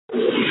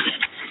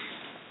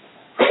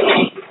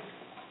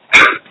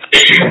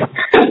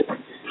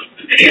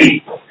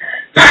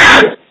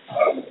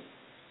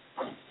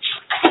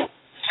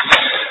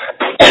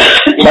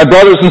My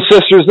brothers and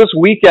sisters, this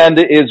weekend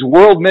is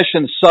World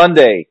Mission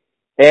Sunday,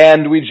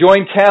 and we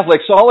join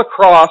Catholics all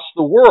across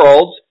the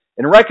world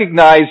in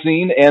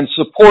recognizing and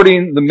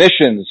supporting the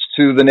missions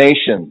to the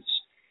nations.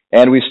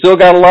 And we've still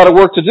got a lot of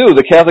work to do.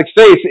 The Catholic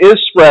faith is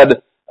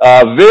spread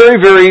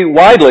very, very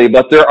widely,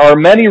 but there are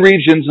many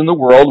regions in the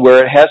world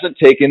where it hasn't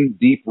taken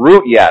deep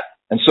root yet.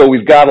 And so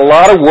we've got a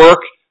lot of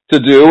work to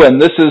do, and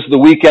this is the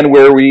weekend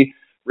where we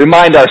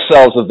remind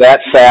ourselves of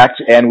that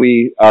fact, and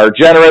we are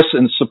generous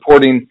in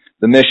supporting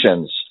the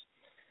missions.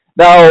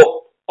 Now,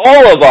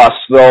 all of us,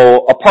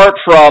 though, apart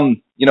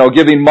from,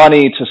 giving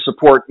money to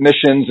support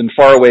missions in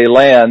faraway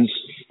lands,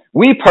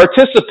 we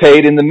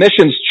participate in the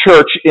missions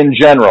church in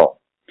general.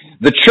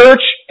 The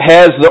church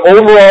has the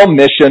overall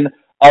mission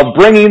of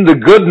bringing the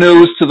good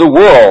news to the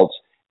world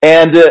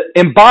and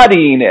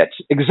embodying it,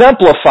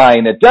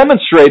 exemplifying it,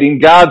 demonstrating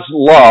God's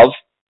love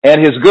and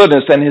His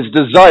goodness and His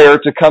desire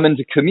to come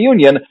into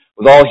communion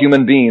with all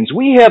human beings.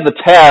 We have the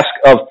task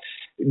of,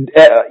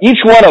 each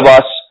one of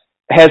us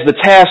has the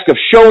task of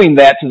showing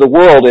that to the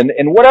world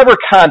in whatever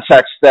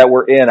context that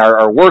we're in,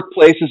 our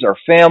workplaces, our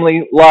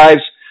family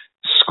lives,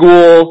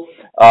 school,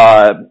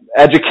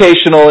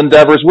 educational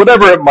endeavors,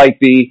 whatever it might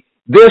be.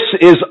 This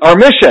is our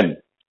mission.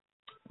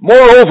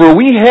 Moreover,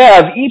 we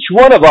have, each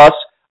one of us,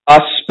 a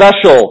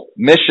special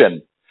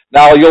mission.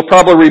 Now, you'll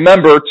probably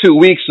remember 2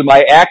 weeks of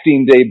my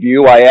acting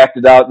debut, I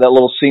acted out that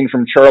little scene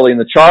from Charlie and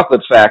the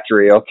Chocolate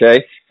Factory,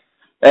 okay?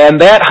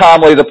 And that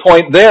homily, the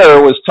point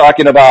there was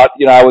talking about,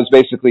 I was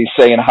basically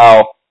saying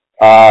how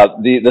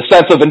the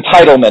sense of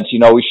entitlement,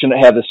 we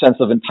shouldn't have the sense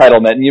of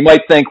entitlement. And you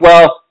might think,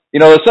 well,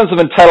 the sense of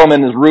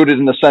entitlement is rooted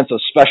in the sense of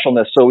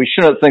specialness, so we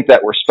shouldn't think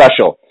that we're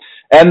special.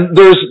 And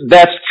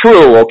that's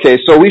true, okay?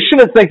 So we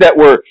shouldn't think that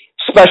we're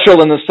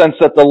special in the sense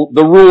that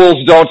the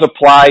rules don't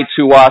apply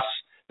to us,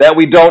 that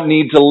we don't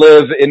need to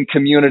live in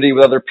community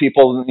with other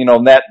people,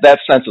 that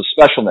sense of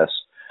specialness.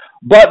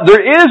 But there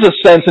is a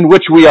sense in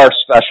which we are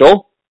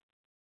special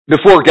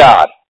before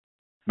God.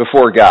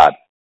 Before God.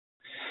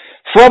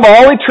 From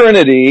all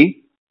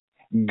eternity,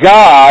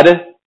 God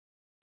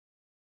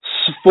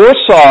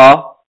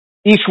foresaw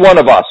each one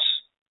of us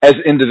as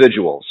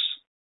individuals.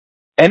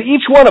 And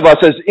each one of us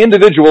as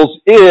individuals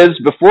is,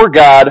 before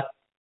God,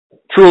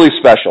 truly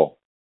special.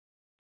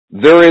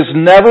 There has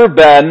never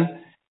been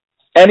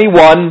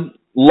anyone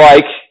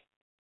like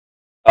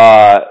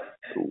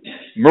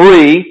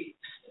Marie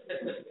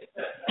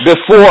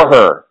before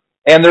her,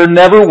 and there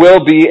never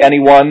will be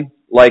anyone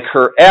like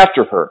her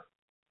after her.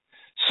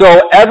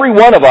 So every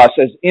one of us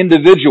as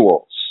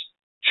individuals,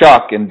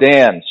 Chuck and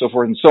Dan, so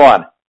forth and so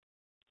on,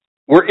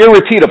 we're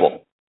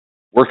irrepeatable.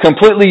 We're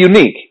completely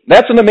unique.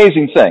 That's an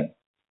amazing thing.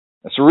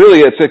 It's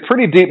a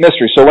pretty deep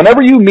mystery. So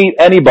whenever you meet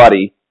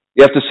anybody,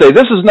 you have to say,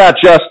 this is not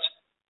just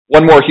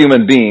one more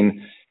human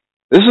being.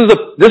 This is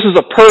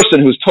a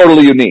person who's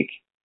totally unique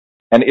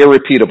and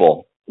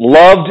irrepeatable,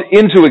 loved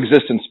into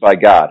existence by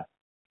God.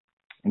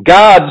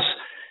 God's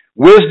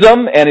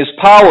wisdom and His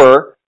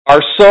power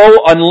are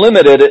so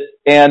unlimited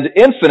and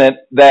infinite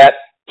that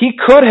He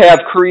could have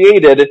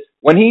created,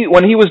 when he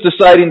was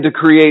deciding to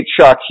create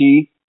Chuck,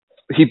 he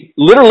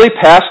literally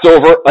passed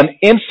over an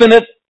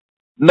infinite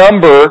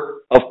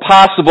number of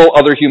possible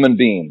other human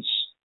beings.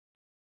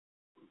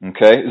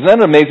 Okay? Isn't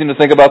that amazing to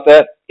think about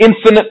that?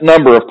 Infinite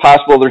number of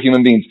possible other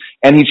human beings.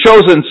 And He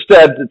chose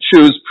instead to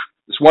choose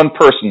this one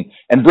person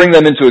and bring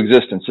them into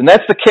existence. And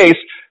that's the case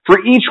for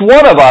each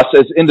one of us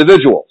as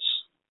individuals.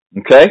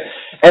 Okay?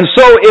 And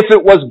so if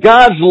it was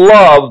God's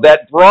love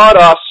that brought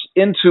us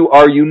into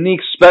our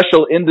unique,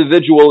 special,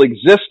 individual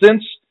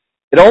existence,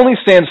 it only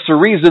stands to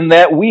reason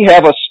that we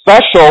have a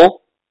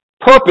special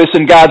purpose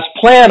in God's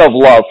plan of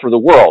love for the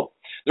world.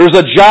 There's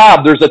a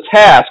job, there's a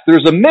task,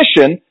 there's a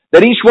mission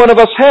that each one of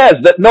us has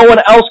that no one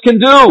else can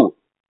do.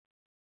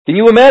 Can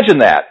you imagine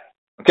that?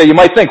 Okay, you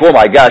might think, oh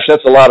my gosh,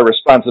 that's a lot of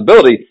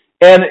responsibility.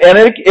 And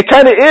it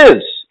kind of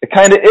is. It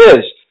kind of is.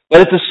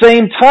 But at the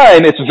same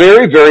time, it's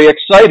very, very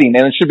exciting,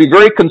 and it should be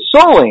very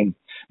consoling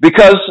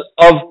because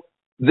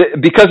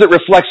it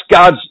reflects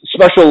God's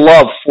special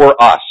love for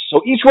us.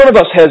 So each one of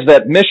us has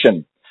that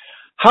mission.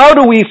 How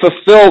do we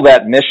fulfill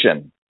that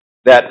mission,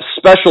 that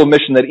special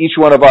mission that each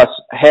one of us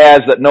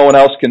has that no one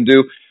else can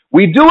do?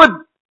 We do it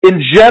in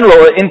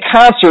general, in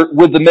concert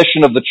with the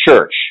mission of the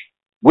church,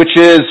 which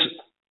is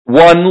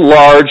one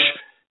large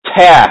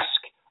task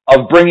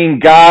of bringing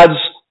God's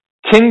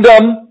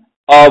kingdom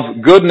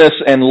of goodness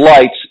and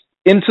light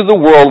into the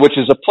world, which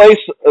is a place,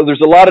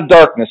 there's a lot of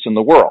darkness in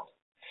the world.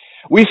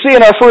 We see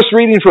in our first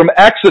reading from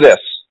Exodus,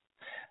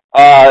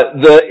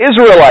 the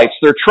Israelites,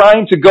 they're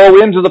trying to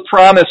go into the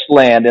promised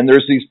land, and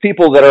there's these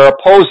people that are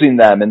opposing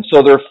them, and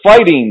so they're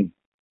fighting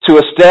to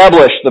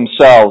establish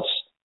themselves,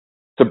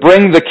 to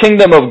bring the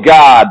kingdom of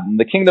God, and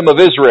the kingdom of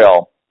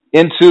Israel,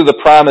 into the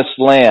promised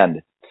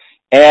land.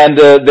 And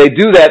they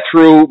do that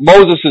through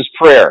Moses'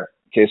 prayer.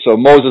 Okay, so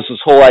Moses'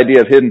 whole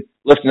idea of him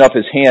lifting up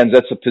his hands,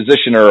 that's a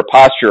position or a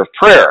posture of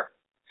prayer.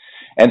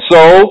 And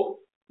so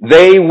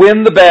they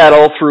win the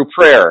battle through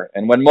prayer.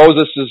 And when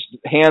Moses'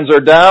 hands are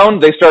down,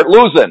 they start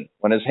losing.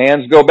 When his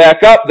hands go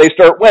back up, they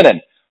start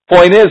winning.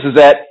 Point is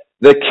that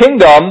the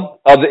kingdom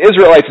of the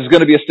Israelites is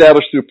going to be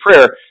established through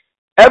prayer.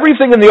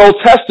 Everything in the Old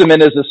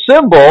Testament is a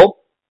symbol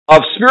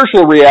of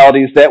spiritual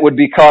realities that would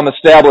become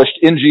established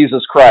in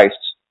Jesus Christ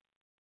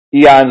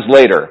eons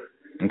later.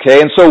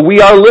 Okay, and so we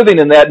are living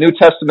in that New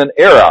Testament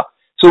era.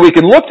 So we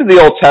can look to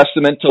the Old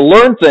Testament to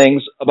learn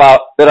things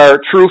about that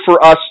are true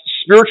for us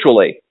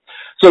spiritually.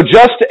 So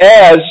just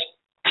as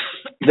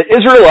the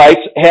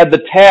Israelites had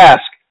the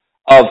task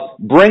of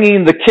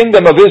bringing the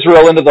kingdom of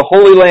Israel into the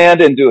Holy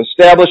Land and to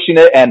establishing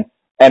it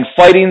and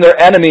fighting their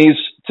enemies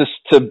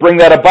to bring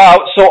that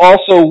about, so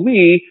also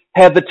we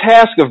have the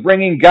task of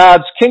bringing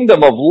God's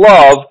kingdom of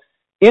love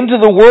into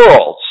the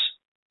world.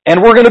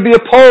 And we're going to be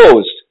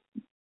opposed.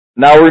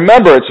 Now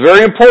remember, it's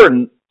very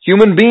important,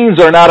 human beings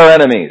are not our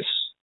enemies.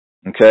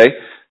 Okay?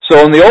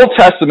 So in the Old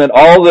Testament,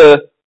 all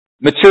the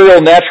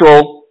material,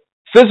 natural,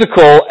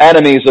 physical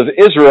enemies of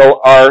Israel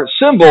are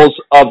symbols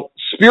of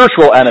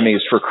spiritual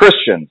enemies for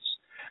Christians.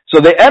 So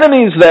the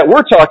enemies that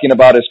we're talking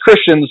about as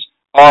Christians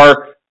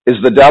is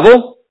the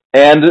devil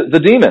and the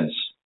demons.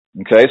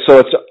 Okay, so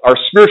it's our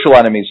spiritual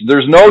enemies.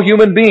 There's no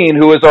human being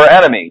who is our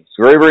enemy. It's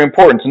very, very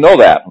important to know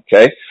that,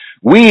 okay?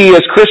 We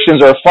as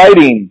Christians are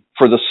fighting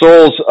for the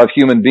souls of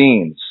human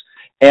beings,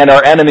 and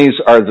our enemies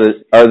are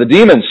the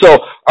demons. So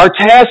our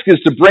task is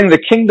to bring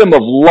the kingdom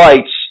of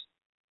light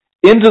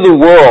into the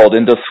world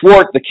and to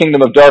thwart the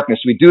kingdom of darkness.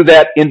 We do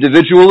that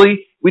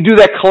individually, we do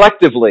that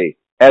collectively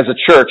as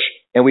a church,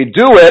 and we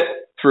do it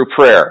through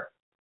prayer.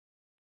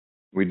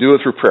 We do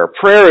it through prayer.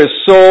 Prayer is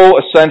so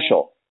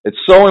essential. It's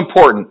so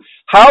important.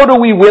 How do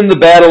we win the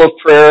battle of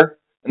prayer?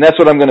 And that's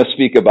what I'm going to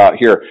speak about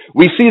here.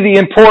 We see the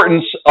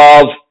importance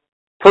of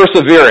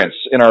perseverance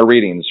in our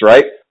readings,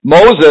 right?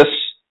 Moses,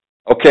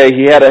 okay,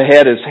 he had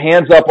his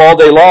hands up all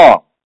day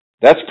long.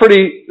 That's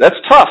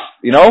tough,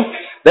 you know?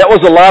 That was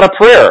a lot of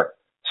prayer.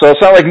 So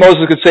it's not like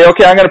Moses could say,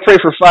 okay, I'm going to pray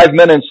for 5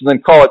 minutes and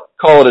then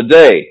call it a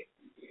day.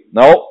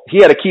 No,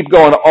 he had to keep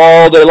going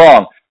all day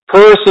long.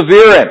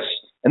 Perseverance.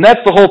 And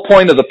that's the whole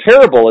point of the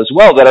parable as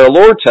well that our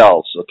Lord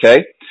tells,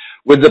 okay?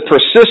 With the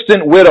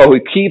persistent widow who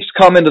keeps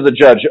coming to the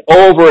judge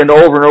over and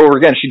over and over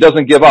again. She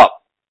doesn't give up.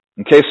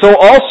 Okay, so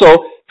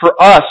also for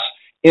us,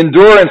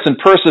 endurance and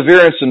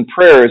perseverance in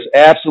prayer is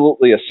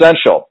absolutely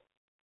essential.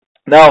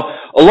 Now,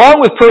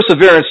 along with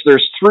perseverance,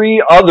 there's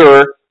 3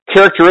 other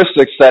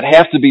characteristics that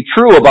have to be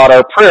true about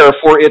our prayer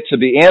for it to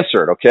be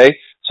answered, okay?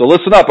 So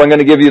listen up. I'm going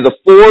to give you the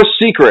 4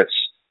 secrets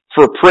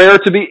for prayer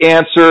to be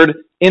answered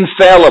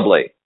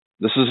infallibly.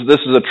 This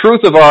is a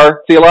truth of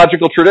our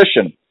theological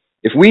tradition.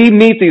 If we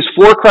meet these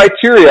 4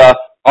 criteria,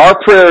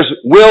 our prayers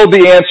will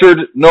be answered,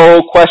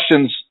 no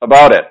questions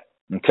about it.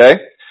 Okay?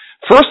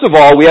 First of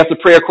all, we have to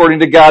pray according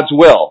to God's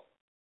will.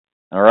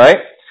 All right?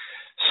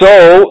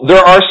 So,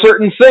 there are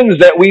certain things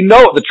that we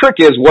know. The trick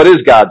is, what is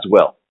God's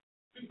will?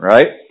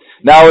 Right?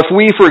 Now, if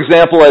we, for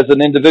example, as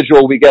an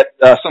individual, we get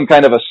some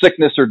kind of a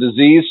sickness or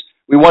disease,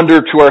 we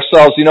wonder to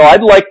ourselves,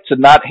 I'd like to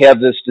not have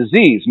this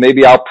disease.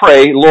 Maybe I'll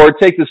pray, Lord,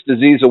 take this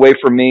disease away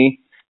from me.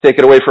 Take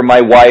it away from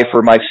my wife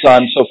or my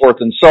son, so forth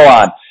and so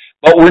on.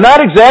 But we're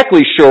not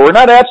exactly sure, we're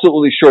not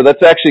absolutely sure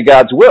that's actually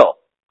God's will.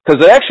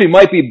 Because it actually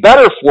might be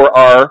better for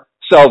our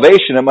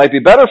salvation, it might be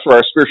better for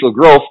our spiritual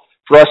growth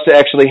for us to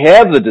actually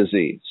have the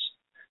disease.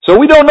 So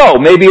we don't know.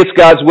 Maybe it's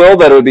God's will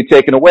that it would be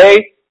taken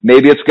away.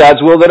 Maybe it's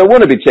God's will that it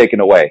wouldn't be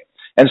taken away.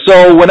 And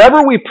so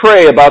whenever we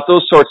pray about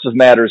those sorts of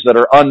matters that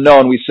are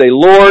unknown, we say,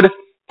 Lord,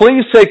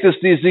 please take this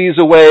disease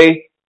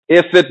away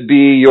if it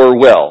be your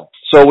will.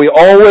 So we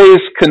always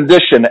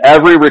condition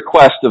every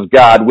request of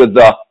God with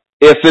the,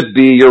 if it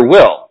be your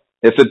will.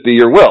 If it be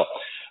your will.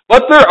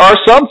 But there are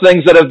some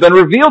things that have been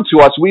revealed to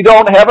us. We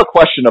don't have a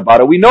question about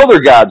it. We know they're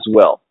God's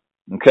will.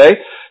 Okay?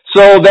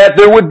 So that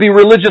there would be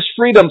religious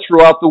freedom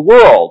throughout the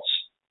world.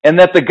 And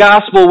that the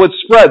gospel would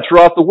spread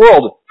throughout the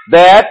world.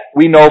 That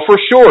we know for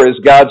sure is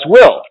God's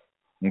will.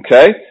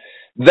 Okay?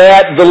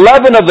 That the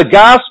leaven of the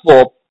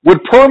gospel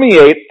would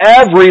permeate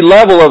every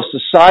level of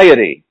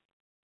society.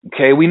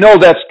 Okay, we know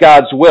that's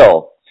God's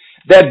will.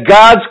 That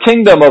God's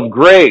kingdom of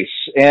grace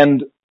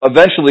and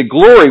eventually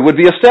glory would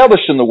be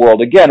established in the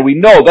world. Again, we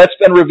know that's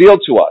been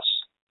revealed to us.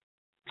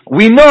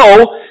 We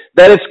know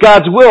that it's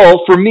God's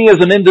will for me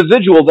as an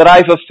individual that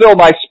I fulfill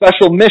my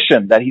special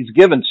mission that He's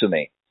given to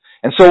me.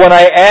 And so when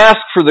I ask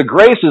for the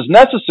graces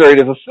necessary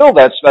to fulfill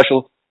that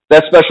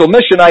special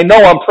mission, I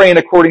know I'm praying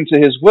according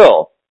to His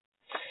will.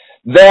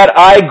 That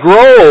I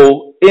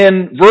grow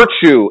in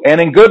virtue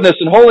and in goodness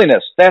and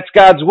holiness, that's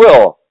God's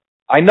will.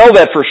 I know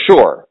that for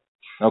sure.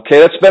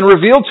 Okay, that's been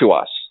revealed to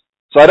us.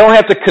 So I don't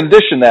have to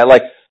condition that,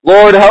 like,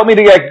 Lord, help me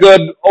to get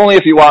good only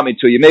if you want me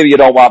to. Maybe you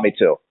don't want me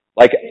to.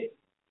 Like,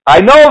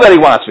 I know that He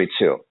wants me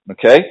to.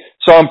 Okay?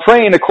 So I'm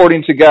praying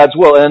according to God's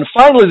will. And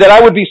finally, that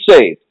I would be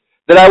saved.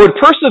 That I would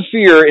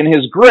persevere in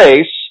His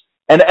grace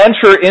and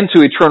enter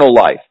into eternal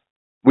life.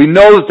 We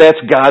know that that's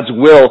God's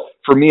will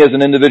for me as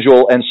an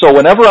individual. And so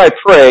whenever I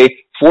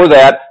pray for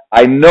that,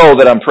 I know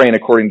that I'm praying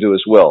according to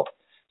His will.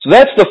 So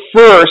that's the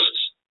first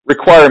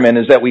requirement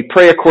is that we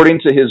pray according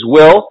to His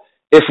will.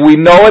 If we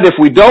know it, if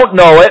we don't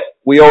know it,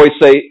 we always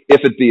say,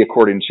 if it be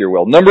according to your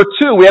will. Number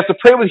two, we have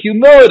to pray with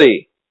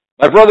humility.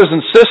 My brothers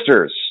and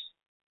sisters,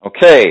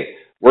 okay,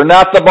 we're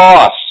not the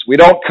boss. We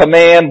don't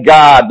command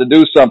God to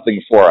do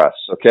something for us,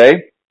 okay?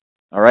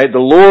 All right, the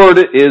Lord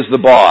is the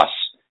boss.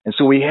 And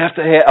so we have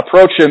to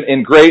approach Him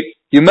in great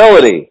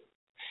humility.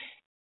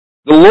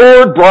 The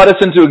Lord brought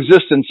us into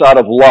existence out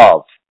of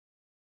love.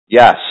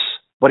 Yes,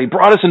 but He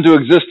brought us into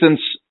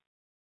existence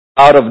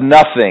out of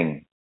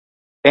nothing.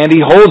 And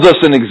He holds us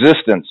in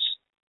existence,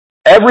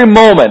 every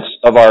moment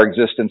of our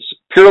existence,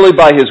 purely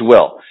by His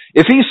will.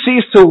 If He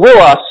ceased to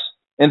will us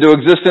into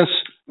existence,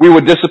 we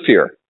would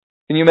disappear.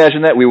 Can you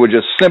imagine that? We would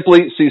just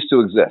simply cease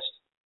to exist.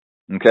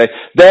 Okay?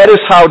 That is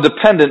how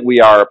dependent we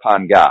are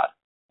upon God.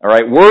 All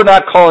right? We're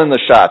not calling the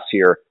shots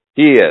here.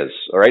 He is.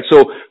 All right?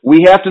 So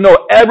we have to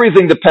know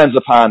everything depends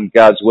upon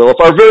God's will.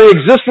 If our very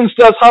existence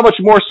does, how much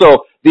more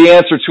so the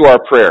answer to our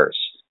prayers?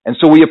 And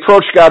so we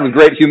approach God with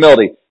great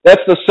humility.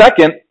 That's the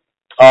second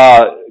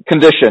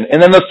condition.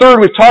 And then the third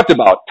we've talked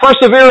about,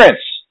 perseverance,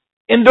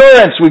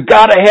 endurance. We've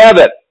got to have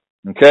it.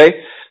 Okay?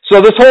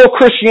 So this whole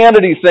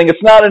Christianity thing,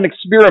 it's not an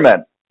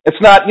experiment. It's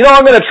not,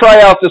 I'm going to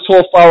try out this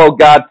whole follow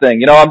God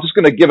thing. I'm just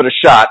going to give it a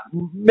shot.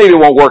 Maybe it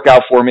won't work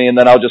out for me, and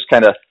then I'll just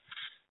kind of,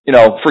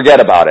 forget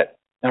about it.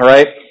 All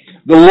right?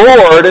 The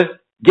Lord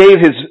gave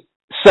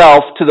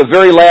Himself to the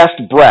very last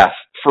breath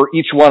for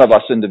each one of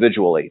us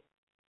individually.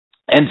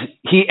 And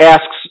He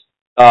asks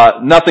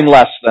nothing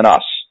less than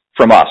us,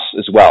 from us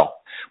as well.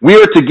 We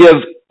are to give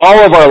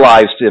all of our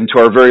lives to Him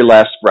to our very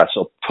last breath.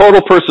 So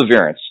total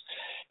perseverance.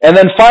 And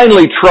then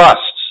finally, trust.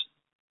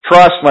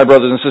 Trust, my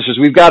brothers and sisters.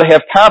 We've got to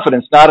have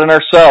confidence, not in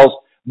ourselves,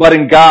 but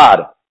in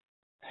God.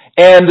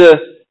 And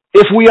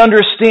if we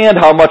understand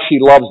how much He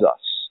loves us,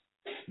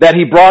 that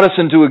He brought us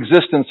into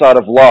existence out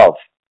of love,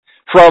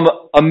 from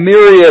a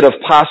myriad of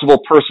possible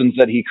persons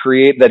that He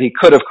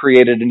could have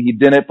created, and He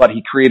didn't, but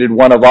He created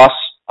one of us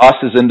as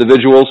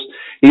individuals.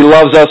 He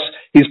loves us.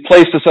 He's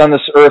placed us on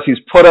this earth. He's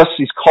called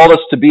us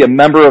to be a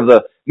member of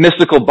the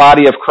mystical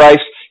body of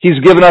Christ. He's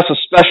given us a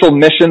special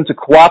mission to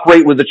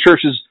cooperate with the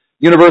church's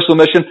universal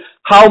mission.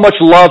 How much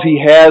love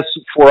He has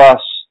for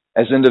us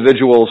as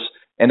individuals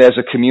and as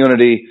a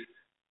community.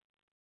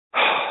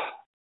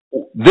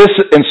 This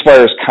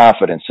inspires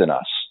confidence in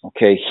us.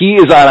 Okay? He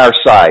is on our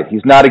side.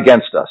 He's not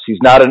against us. He's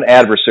not an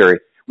adversary.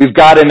 We've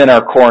got Him in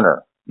our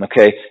corner.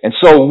 Okay? And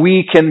so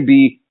we can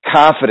be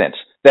confident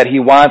that He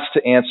wants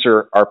to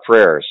answer our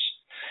prayers.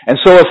 And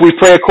so if we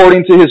pray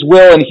according to His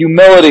will in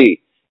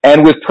humility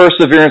and with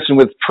perseverance and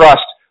with trust,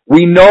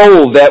 we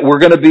know that we're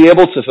going to be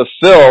able to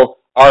fulfill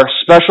our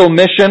special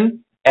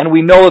mission, and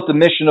we know that the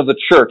mission of the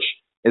church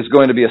is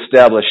going to be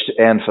established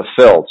and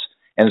fulfilled.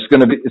 And it's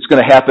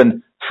going to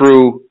happen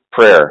through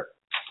prayer.